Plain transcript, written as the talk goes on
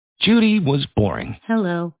Judy was boring.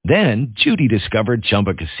 Hello. Then Judy discovered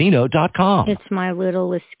ChumbaCasino.com. It's my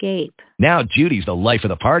little escape. Now Judy's the life of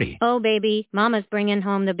the party. Oh, baby, mama's bringing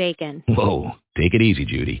home the bacon. Whoa, take it easy,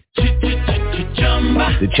 Judy.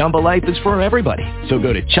 The Chumba life is for everybody. So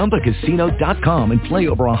go to ChumbaCasino.com and play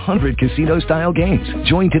over 100 casino-style games.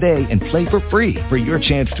 Join today and play for free for your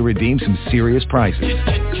chance to redeem some serious prizes.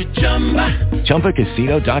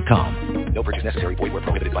 ChumbaCasino.com. No purchase necessary. Void where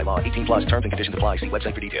prohibited by law. 18 plus terms and conditions apply. See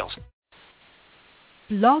website for details.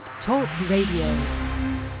 Blog Talk Radio.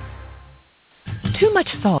 Too much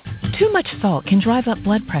salt. Too much salt can drive up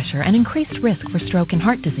blood pressure and increased risk for stroke and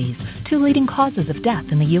heart disease, two leading causes of death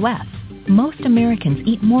in the U.S. Most Americans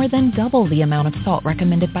eat more than double the amount of salt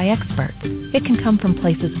recommended by experts. It can come from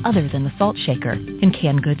places other than the salt shaker, in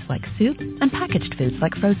canned goods like soup and packaged foods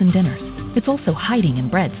like frozen dinners. It's also hiding in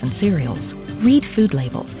breads and cereals. Read food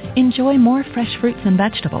labels, enjoy more fresh fruits and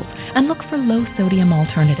vegetables, and look for low-sodium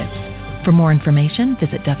alternatives. For more information,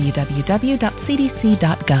 visit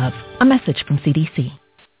www.cdc.gov. A message from CDC.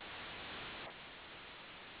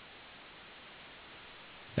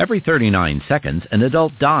 Every 39 seconds, an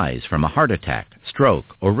adult dies from a heart attack, stroke,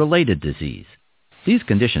 or related disease. These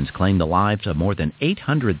conditions claim the lives of more than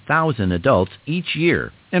 800,000 adults each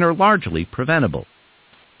year and are largely preventable.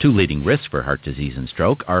 Two leading risks for heart disease and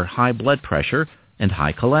stroke are high blood pressure and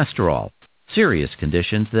high cholesterol, serious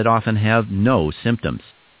conditions that often have no symptoms.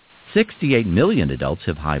 68 million adults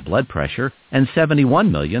have high blood pressure and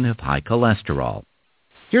 71 million have high cholesterol.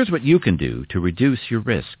 Here's what you can do to reduce your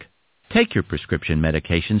risk. Take your prescription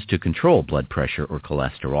medications to control blood pressure or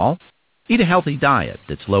cholesterol. Eat a healthy diet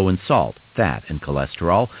that's low in salt, fat, and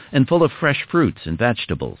cholesterol, and full of fresh fruits and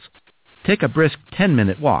vegetables. Take a brisk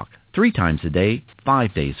 10-minute walk 3 times a day,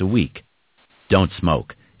 5 days a week. Don't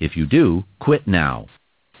smoke. If you do, quit now.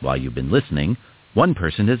 While you've been listening, one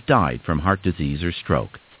person has died from heart disease or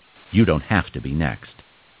stroke. You don't have to be next.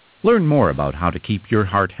 Learn more about how to keep your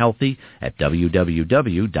heart healthy at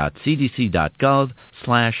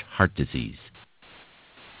www.cdc.gov/heart disease.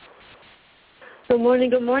 Good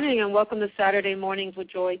morning, and welcome to Saturday Mornings with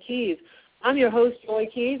Joy Keys. I'm your host, Joy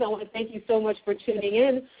Keys. I want to thank you so much for tuning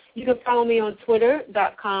in. You can follow me on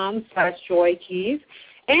twitter.com/joykeys,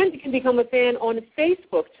 and you can become a fan on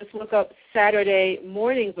Facebook. Just look up Saturday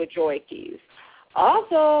Mornings with Joy Keys.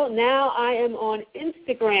 Also, now I am on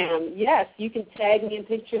Instagram. Yes, you can tag me in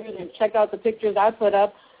pictures and check out the pictures I put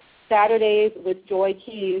up. Saturdays with Joy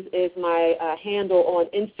Keys is my handle on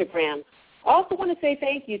Instagram. I also want to say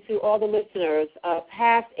thank you to all the listeners.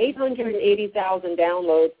 Past 880,000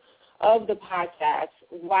 downloads of the podcast.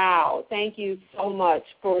 Wow. Thank you so much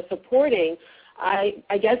for supporting. I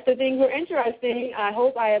guess the things were interesting. I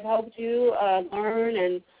hope I have helped you learn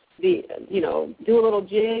and do a little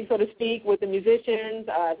jig, so to speak, with the musicians.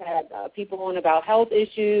 I've had people on about health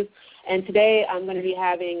issues, and today I'm going to be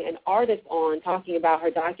having an artist on talking about her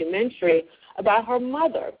documentary about her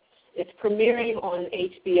mother. It's premiering on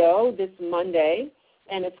HBO this Monday,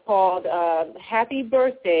 and it's called Happy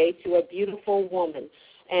Birthday to a Beautiful Woman,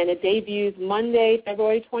 and it debuts Monday,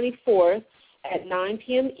 February 24th at 9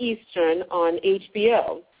 p.m. Eastern on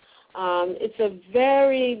HBO. It's a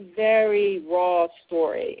very, very raw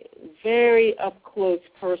story, very up-close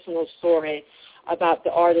personal story about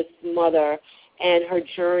the artist's mother and her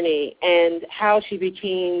journey and how she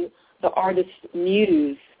became the artist's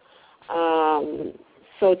muse.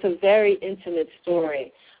 So it's a very intimate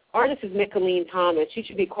story. Artist is Mickalene Thomas. She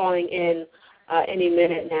should be calling in any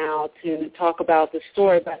minute now to talk about the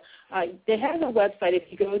story. But they have a website. If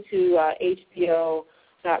you go to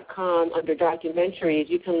HBO.com under documentaries,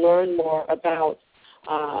 you can learn more about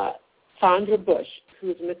Sandra Bush,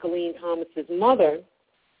 who is Mickalene Thomas's mother,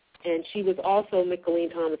 and she was also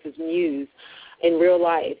Mickalene Thomas's muse in real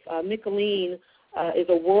life. Mickalene is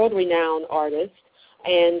a world-renowned artist,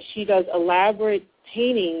 and she does elaborate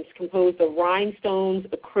paintings composed of rhinestones,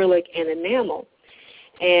 acrylic, and enamel.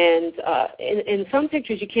 And in some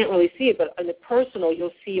pictures you can't really see it, but in the personal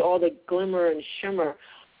you'll see all the glimmer and shimmer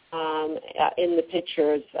in the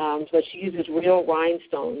pictures. So she uses real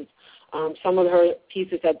rhinestones. Some of her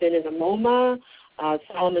pieces have been in the MoMA,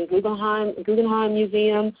 Solomon Guggenheim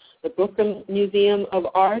Museum, the Brooklyn Museum of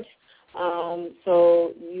Art.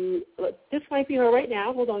 This might be her right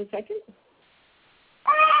now. Hold on a second.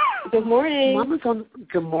 Good morning. Mama's on.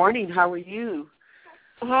 Good morning. How are you?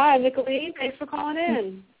 Hi, Mickalene. Thanks for calling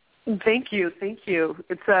in. Thank you.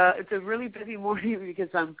 It's a really busy morning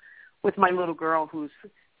because I'm with my little girl who's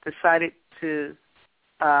decided to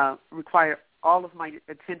require all of my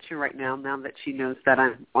attention right now that she knows that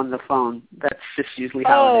I'm on the phone. That's just usually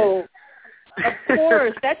how it is. Of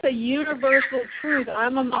course. That's a universal truth.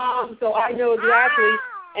 I'm a mom, so I know exactly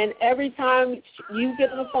and every time you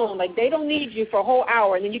get on the phone, like they don't need you for a whole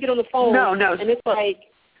hour, and then you get on the phone, and it's like.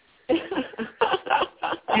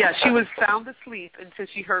 Yeah, she was sound asleep until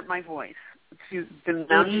she heard my voice.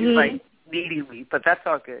 Now she's like needing me, but that's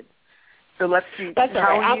all good. So let's see. That's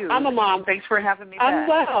how all right. are you? I'm a mom. Thanks for having me I'm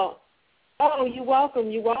back. well. Oh, you're welcome.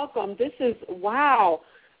 You're welcome. This is, wow,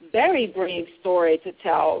 very brave story to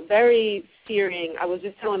tell, very searing. I was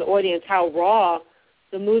just telling the audience how raw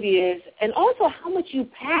the movie is, and also how much you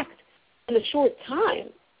packed in a short time.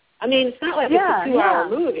 I mean, it's not like it's a 2-hour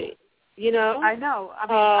movie. You know? I know.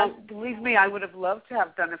 I mean, believe me, I would have loved to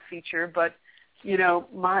have done a feature, but, you know,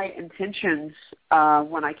 my intentions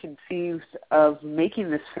when I conceived of making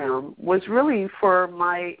this film was really for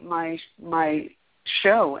my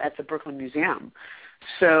show at the Brooklyn Museum.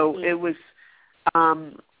 So it was,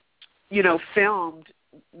 you know, filmed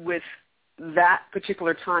with that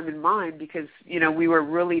particular time in mind because, you know, we were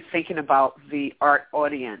really thinking about the art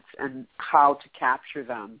audience and how to capture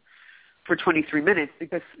them for 23 minutes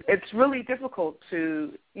because it's really difficult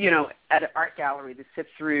to, you know, at an art gallery to sit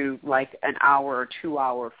through like an hour or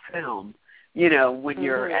 2-hour film, you know, when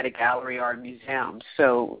you're at a gallery or a museum.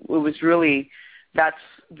 So it was really, that's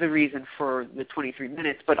the reason for the 23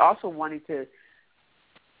 minutes, but also wanting to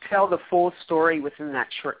tell the full story within that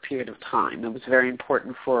short period of time. It was very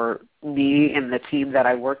important for me and the team that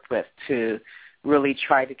I worked with to really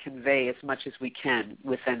try to convey as much as we can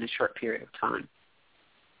within a short period of time.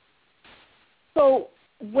 So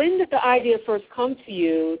when did the idea first come to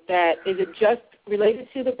you that, is it just related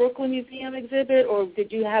to the Brooklyn Museum exhibit, or did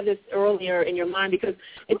you have this earlier in your mind? Because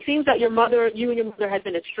it seems that you and your mother had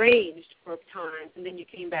been estranged for a time, and then you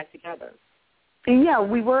came back together. Yeah,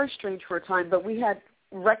 we were estranged for a time, but we had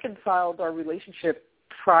reconciled our relationship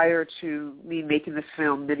prior to me making this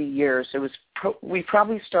film many years. It was we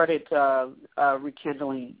probably started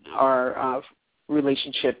rekindling our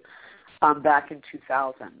relationship back in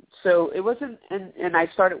 2000. So it wasn't, and I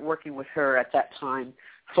started working with her at that time,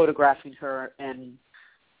 photographing her and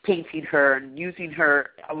painting her and using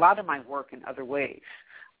her, a lot of my work in other ways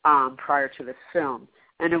prior to this film.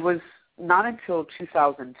 And it was not until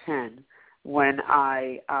 2010 when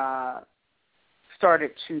I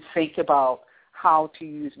started to think about how to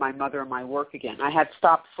use my mother in my work again. I had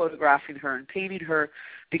stopped photographing her and painting her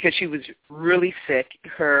because she was really sick.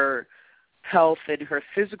 Her health and her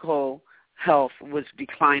physical health was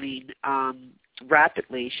declining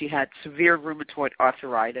rapidly. She had severe rheumatoid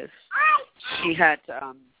arthritis. She had,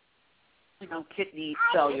 kidney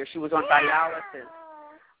failure. She was on dialysis.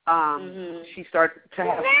 She started to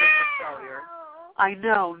have liver failure. I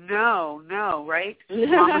know, no, right?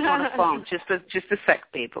 Mama's on the phone. Just a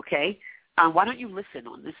sec, babe, okay? Why don't you listen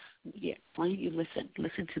on this? Yeah, why don't you listen?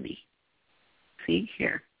 Listen to me. See,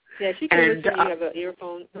 here. Yeah, she can listen. You have an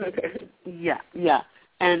earphone. Okay. Yeah.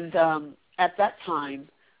 And at that time,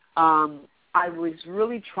 I was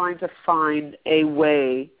really trying to find a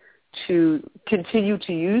way to continue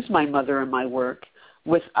to use my mother in my work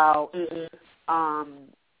without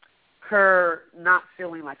her not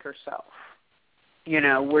feeling like herself, you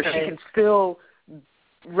know, where she can still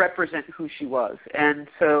represent who she was. And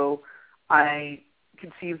so I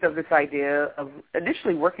conceived of this idea of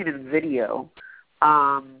initially working in video,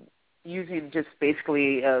 using just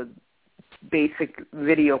basically a basic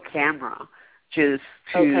video camera just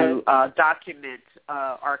to document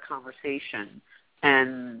our conversation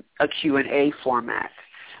and a Q&A format.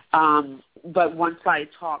 But once I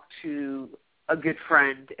talked to a good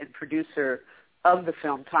friend and producer of the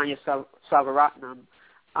film, Tanya Selvaratnam,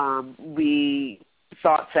 we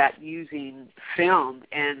thought that using film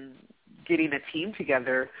and getting a team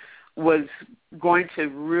together was going to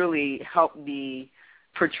really help me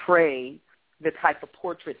portray the type of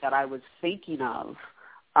portrait that I was thinking of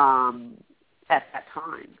at that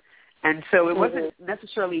time. And so it wasn't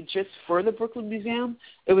necessarily just for the Brooklyn Museum.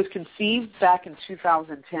 It was conceived back in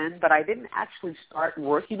 2010, but I didn't actually start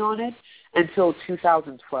working on it until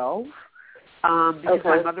 2012 because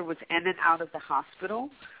my mother was in and out of the hospital.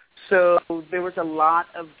 So there was a lot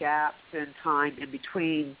of gaps in time in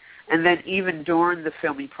between. And then even during the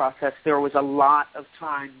filming process, there was a lot of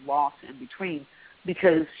time lost in between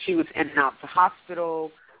because she was in and out of the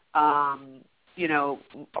hospital. You know,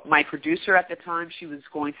 my producer at the time, she was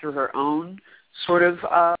going through her own sort of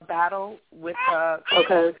battle with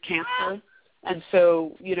cancer. And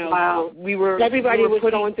so, you know, everybody was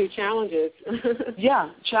going through challenges.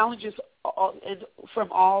 Challenges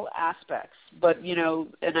from all aspects. But, you know,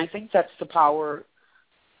 and I think that's the power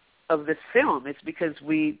of this film. It's because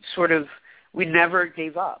we never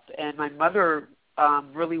gave up. And my mother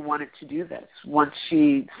really wanted to do this. Once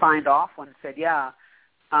she signed off and said,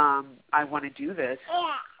 I want to do this,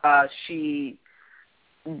 she,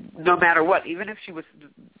 no matter what, even if she was,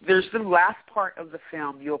 there's the last part of the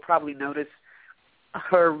film, you'll probably notice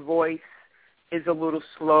her voice is a little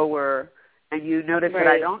slower, and you notice that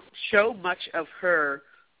I don't show much of her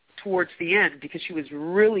towards the end because she was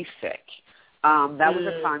really sick. That was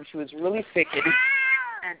a time she was really sick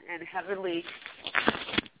and heavily,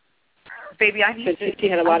 baby, I need to. She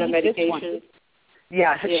had a lot of medication.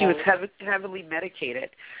 Yeah, she was heavily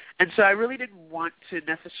medicated. And so I really didn't want to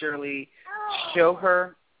necessarily show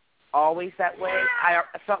her always that way. I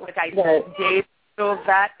felt like I gave some of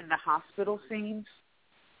that in the hospital scenes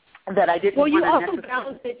that I didn't want to necessarily. Well, you also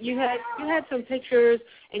balanced it. You had some pictures,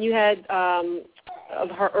 and you had of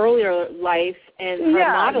her earlier life and her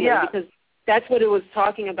modeling, because that's what it was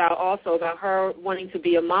talking about also, about her wanting to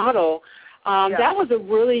be a model. That was a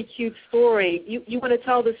really cute story. You want to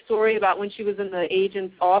tell the story about when she was in the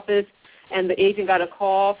agent's office and the agent got a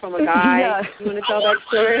call from a guy? You want to tell that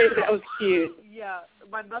story? That was cute. Yeah.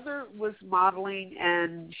 My mother was modeling,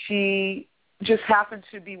 and she just happened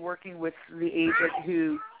to be working with the agent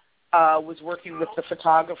who was working with the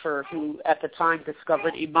photographer who at the time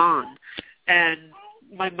discovered Iman. And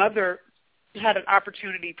my mother had an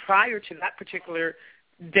opportunity prior to that particular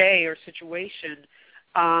day or situation,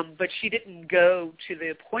 but she didn't go to the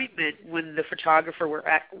appointment when the photographer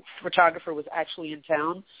was actually in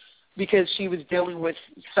town because she was dealing with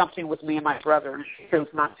something with me and my brother, and she chose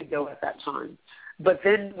not to go at that time. But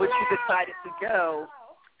then when she decided to go,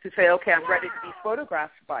 to say, okay, I'm ready to be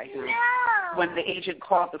photographed by him, when the agent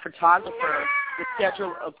called the photographer to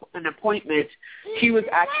schedule an appointment, he was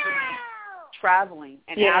actually traveling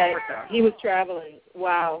in Africa. He was traveling.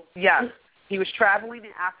 Wow. Yeah. He was traveling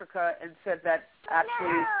in Africa and said that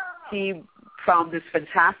actually he found this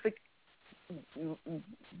fantastic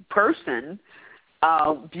person,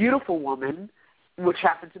 beautiful woman, which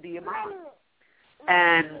happened to be a mom.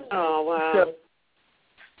 And so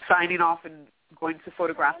signing off and going to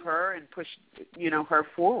photograph her and push, her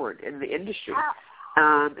forward in the industry.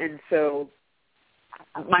 And so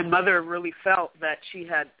my mother really felt that she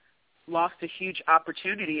had lost a huge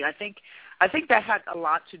opportunity. I think that had a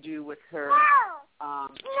lot to do with her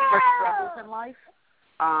struggles in life.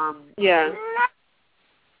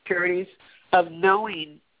 Securities of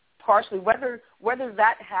knowing partially whether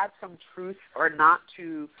that had some truth or not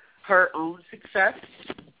to her own success.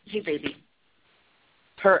 Hey, baby.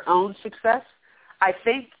 Her own success. I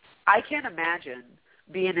think I can't imagine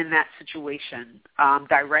being in that situation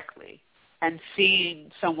what and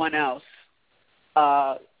seeing someone else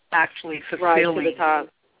actually fulfilling the top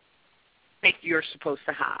that you're supposed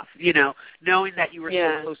to have, knowing that you were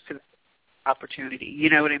so close to the opportunity.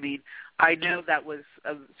 You know what I mean? I know that was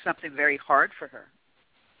something very hard for her.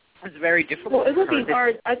 It was very difficult. Well, it would be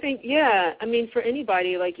hard. I think, I mean, for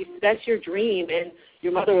anybody, that's your dream. And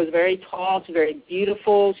your mother was very tall. She's very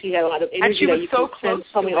beautiful. She had a lot of energy. And she was so close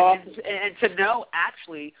to it. And to know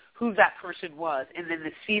actually who that person was, and then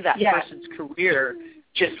to see that person's career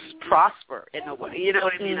just prosper in a way. You know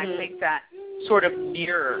what I mean? I think that sort of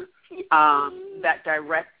mirror, that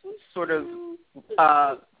direct sort of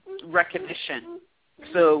recognition,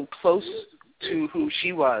 so close to who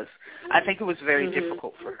she was, I think it was very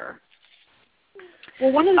difficult for her.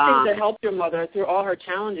 Well, one of the things that helped your mother through all her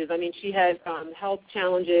challenges, I mean, she had health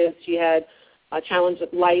challenges, she had a challenge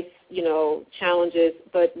of life, challenges,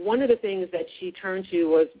 but one of the things that she turned to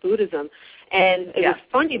was Buddhism. And it was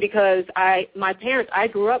funny because I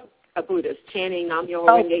grew up a Buddhist, chanting Nam Myoho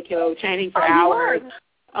Renge Kyo, chanting for hours.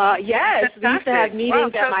 Yes, we used to have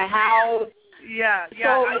meetings at my house.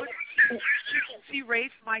 She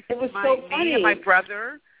raised me and my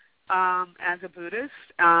brother as a Buddhist.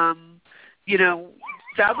 That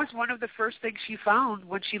was one of the first things she found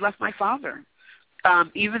when she left my father.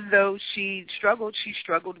 Even though she struggled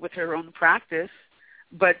with her own practice,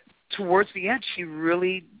 but towards the end, she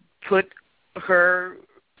really put her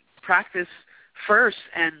practice first,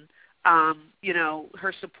 and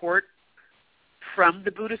her support from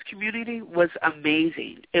the Buddhist community was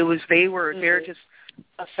amazing. They're just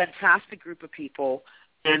a fantastic group of people,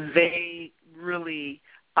 and they really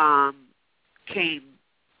came.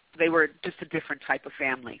 They were just a different type of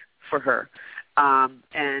family for her,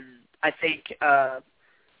 and I think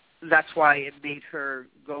that's why it made her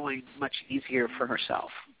going much easier for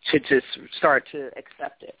herself to just start to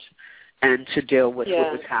accept it and to deal with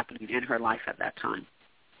what was happening in her life at that time.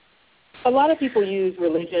 A lot of people use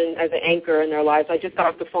religion as an anchor in their lives. I just got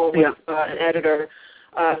off the phone with an editor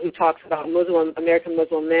who talks about American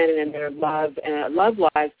Muslim men and their love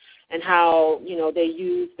lives, and how they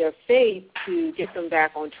use their faith to get them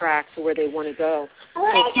back on track to where they want to go.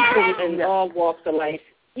 So people in all walks of life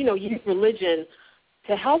use religion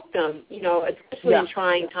to help them, especially in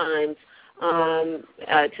trying times, to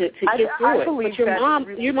get through it.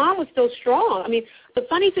 But your mom was still strong. I mean, the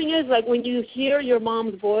funny thing is, like, when you hear your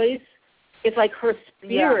mom's voice, it's like her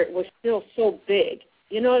spirit was still so big.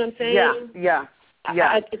 You know what I'm saying? Yeah.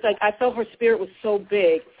 It's like I felt her spirit was so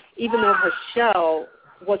big, even though her shell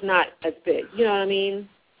was not as big. You know what I mean?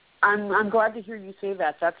 I'm glad to hear you say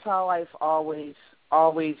that. That's how I've always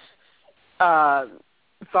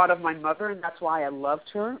thought of my mother, and that's why I loved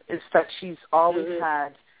her, is that she's always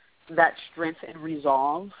had that strength and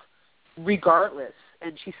resolve regardless,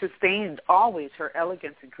 and she sustained always her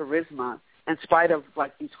elegance and charisma in spite of,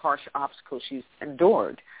 like, these harsh obstacles she's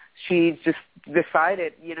endured. She just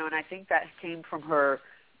decided, and I think that came from her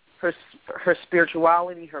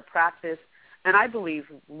spirituality, her practice. And I believe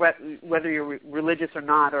whether you're religious or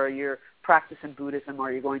not, or you're practicing Buddhism,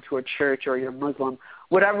 or you're going to a church, or you're Muslim,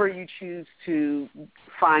 whatever you choose to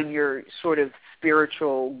find your sort of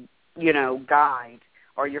spiritual, guide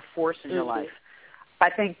or your force in your life, I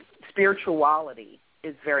think spirituality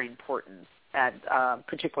is very important at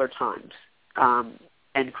particular times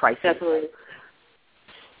and crises. Definitely.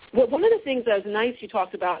 Well, one of the things that was nice you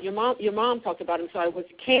talked about, your mom talked about, was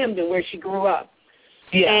Camden, where she grew up.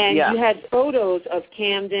 You had photos of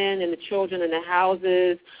Camden and the children and the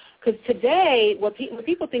houses. Because today, when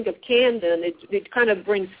people think of Camden, it kind of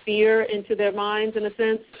brings fear into their minds in a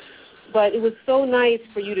sense. But it was so nice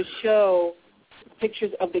for you to show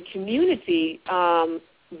pictures of the community,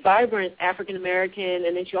 vibrant African-American,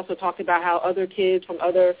 and then she also talked about how other kids from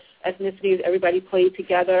other ethnicities, everybody played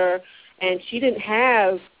together. And she didn't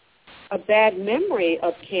have a bad memory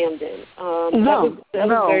of Camden. That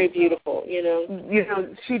was very beautiful,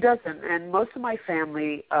 She doesn't, and most of my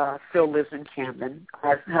family still lives in Camden.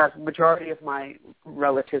 Majority of my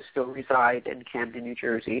relatives still reside in Camden, New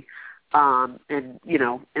Jersey, and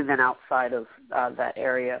then outside of that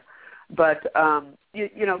area. But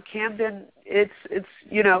Camden, it's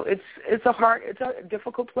a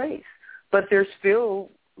difficult place, but there's still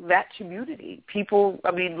that community. People,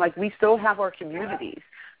 we still have our communities.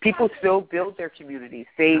 People still build their communities.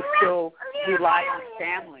 They still rely on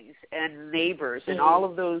families and neighbors and all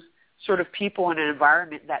of those sort of people in an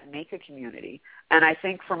environment that make a community. And I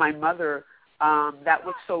think for my mother, that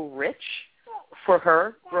was so rich for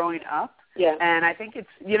her growing up. Yeah. And I think it's,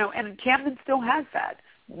 and Camden still has that,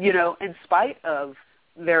 in spite of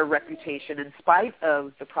their reputation, in spite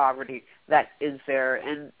of the poverty that is there,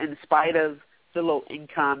 and in spite of the low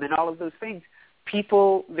income and all of those things.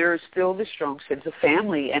 There's still the strong sense of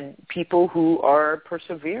family and people who are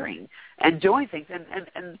persevering and doing things.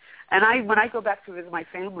 And when I go back to visit my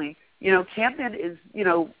family, Camden is,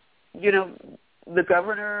 the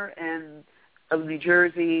governor of New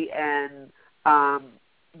Jersey and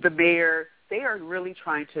the mayor, they are really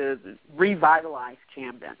trying to revitalize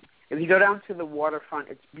Camden. If you go down to the waterfront,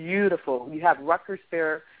 it's beautiful. You have Rutgers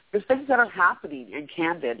there. There's things that are happening in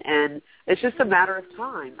Camden, and it's just a matter of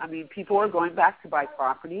time. People are going back to buy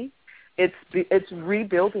property. It's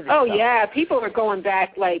rebuilding itself. Oh, yeah. People are going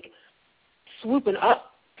back, like, swooping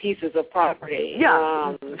up pieces of property.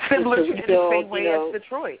 Yeah, similar to the same way as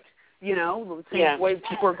Detroit. The same way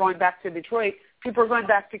people are going back to Detroit, people are going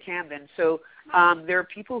back to Camden. So there are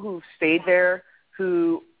people who've stayed there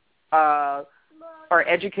who are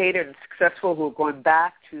educated and successful who are going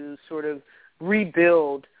back to sort of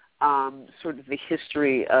rebuild sort of the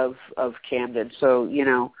history of Camden. So,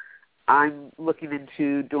 I'm looking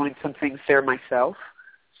into doing some things there myself.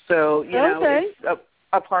 So, it's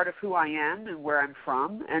a part of who I am and where I'm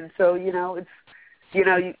from. And so, it's,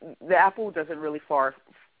 the apple doesn't really fall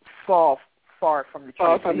far from the tree.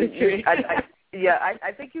 Far from the tree.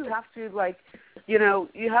 I think you have to,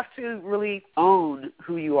 you have to really own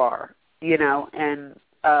who you are,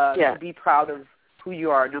 and be proud of who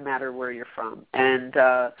you are no matter where you're from. And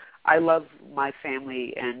I love my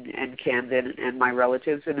family and Camden and my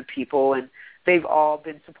relatives and the people, and they've all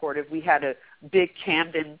been supportive. We had a big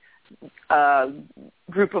Camden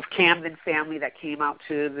group of Camden family that came out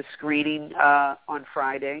to the screening on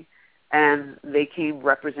Friday, and they came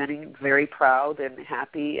representing very proud and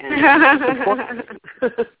happy and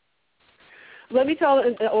supportive. Let me tell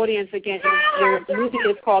the audience again, your movie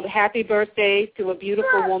is called Happy Birthday to a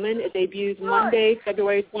Beautiful Woman. It debuts Monday,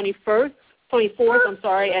 February 24th,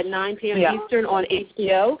 at 9 p.m. Eastern on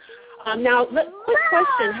HBO. Now, quick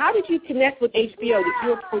question. How did you connect with HBO? Did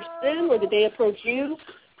you approach them or did they approach you?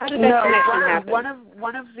 How did that connection happen?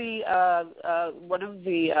 One of the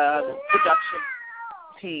production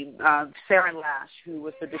team, Sarah Lash, who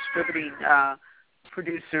was the distributing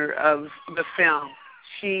producer of the film,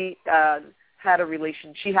 she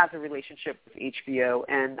She has a relationship with HBO,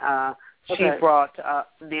 and she Okay. brought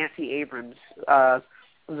Nancy Abrams,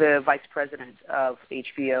 the vice president of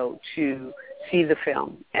HBO, to see the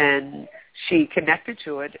film, and she connected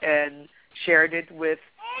to it and shared it with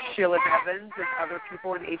Sheila Evans and other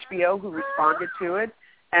people in HBO who responded to it,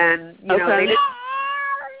 and you know they didn't.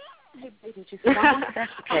 Hey, baby, just that's okay.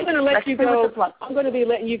 I'm going to let you go. I'm going to be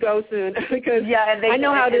letting you go soon because I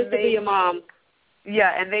know how it is to be a mom.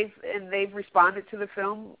 Yeah, and they've responded to the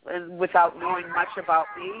film and without knowing much about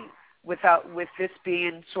me, with this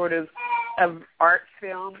being sort of an art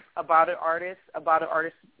film about an artist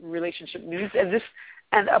relationship news,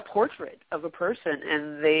 and a portrait of a person,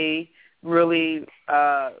 and they really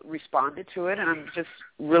responded to it, and I'm just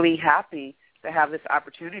really happy to have this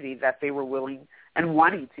opportunity that they were willing and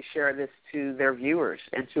wanting to share this to their viewers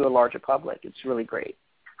and to a larger public. It's really great.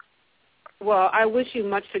 Well, I wish you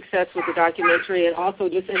much success with the documentary and also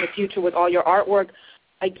just in the future with all your artwork.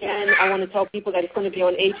 Again, I want to tell people that it's going to be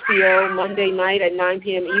on HBO Monday night at 9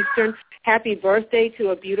 p.m. Eastern. Happy birthday to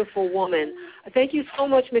a beautiful woman. Thank you so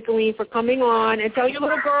much, Mickalene, for coming on, and tell your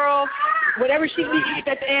little girl whatever she needs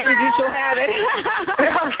at the end, you shall have it.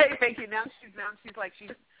 Okay, thank you. Now she's like,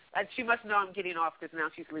 she must know I'm getting off because now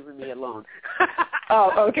she's leaving me alone.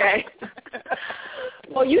 Oh, okay.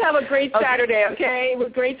 Well, you have a great Saturday, okay? It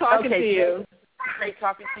was great talking to you. Great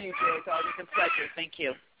talking to you, Joe. It's always a pleasure. Thank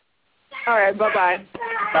you. All right, bye-bye.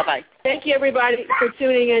 Bye-bye. Thank you, everybody, for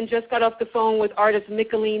tuning in. Just got off the phone with artist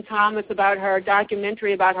Mickalene Thomas about her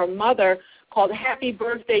documentary about her mother called Happy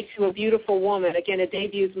Birthday to a Beautiful Woman. Again, it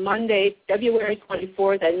debuts Monday, February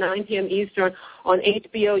 24th at 9 p.m. Eastern on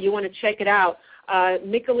HBO. You want to check it out.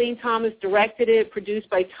 Mickalene Thomas directed it, produced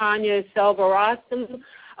by Tanya Selvarastam.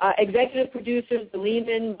 Executive producers, the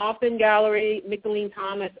Lehman Maupin Gallery, Mickalene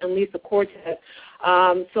Thomas, and Lisa Cortez.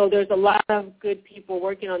 So there's a lot of good people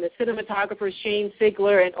working on the cinematographers, Shane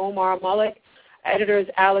Sigler and Omar Mullick, editors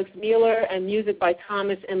Alex Mueller, and music by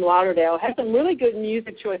Thomas M. Lauderdale. Has some really good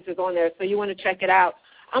music choices on there, so you want to check it out.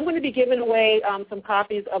 I'm going to be giving away some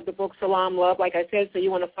copies of the book Salam Love, like I said, so you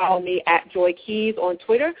want to follow me at Joy Keys on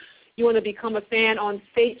Twitter. You want to become a fan on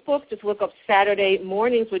Facebook, just look up Saturday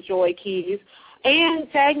Mornings with Joy Keys. And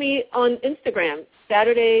tag me on Instagram,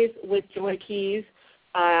 Saturdays with Joy Keys,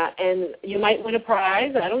 and you might win a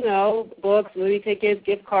prize. I don't know, books, movie tickets,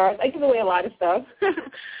 gift cards. I give away a lot of stuff.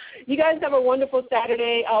 You guys have a wonderful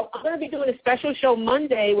Saturday. I'm going to be doing a special show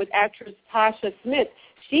Monday with actress Tasha Smith.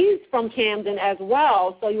 She's from Camden as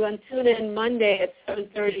well, so you want to tune in Monday at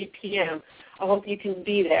 7:30 p.m. I hope you can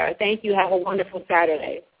be there. Thank you. Have a wonderful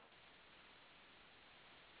Saturday.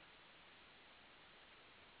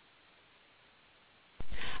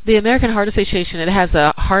 The American Heart Association, it has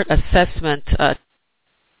a heart assessment.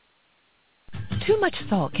 Too much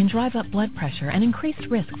salt can drive up blood pressure and increased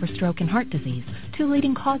risk for stroke and heart disease, two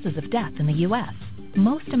leading causes of death in the U.S.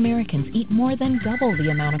 Most Americans eat more than double the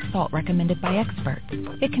amount of salt recommended by experts.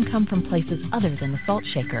 It can come from places other than the salt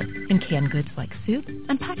shaker, in canned goods like soup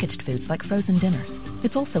and packaged foods like frozen dinners.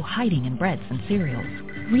 It's also hiding in breads and cereals.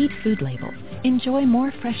 Read food labels, enjoy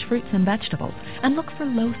more fresh fruits and vegetables, and look for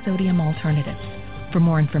low-sodium alternatives. For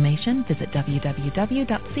more information, visit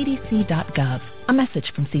www.cdc.gov. A message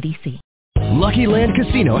from CDC. Lucky Land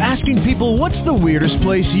Casino, asking people, what's the weirdest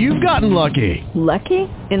place you've gotten lucky? Lucky?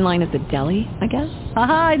 In line at the deli, I guess?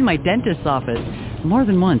 Aha, in my dentist's office. More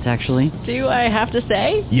than once, actually. Do I have to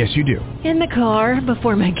say? Yes, you do. In the car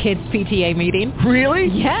before my kids' PTA meeting. Really?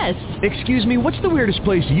 Yes. Excuse me, what's the weirdest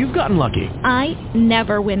place you've gotten lucky? I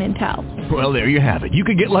never win and tell. Well, there you have it. You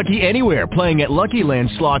can get lucky anywhere, playing at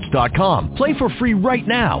LuckyLandSlots.com. Play for free right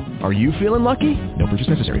now. Are you feeling lucky? No purchase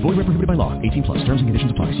necessary. Void where prohibited by law. 18+. Terms and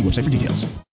conditions apply. See website for details.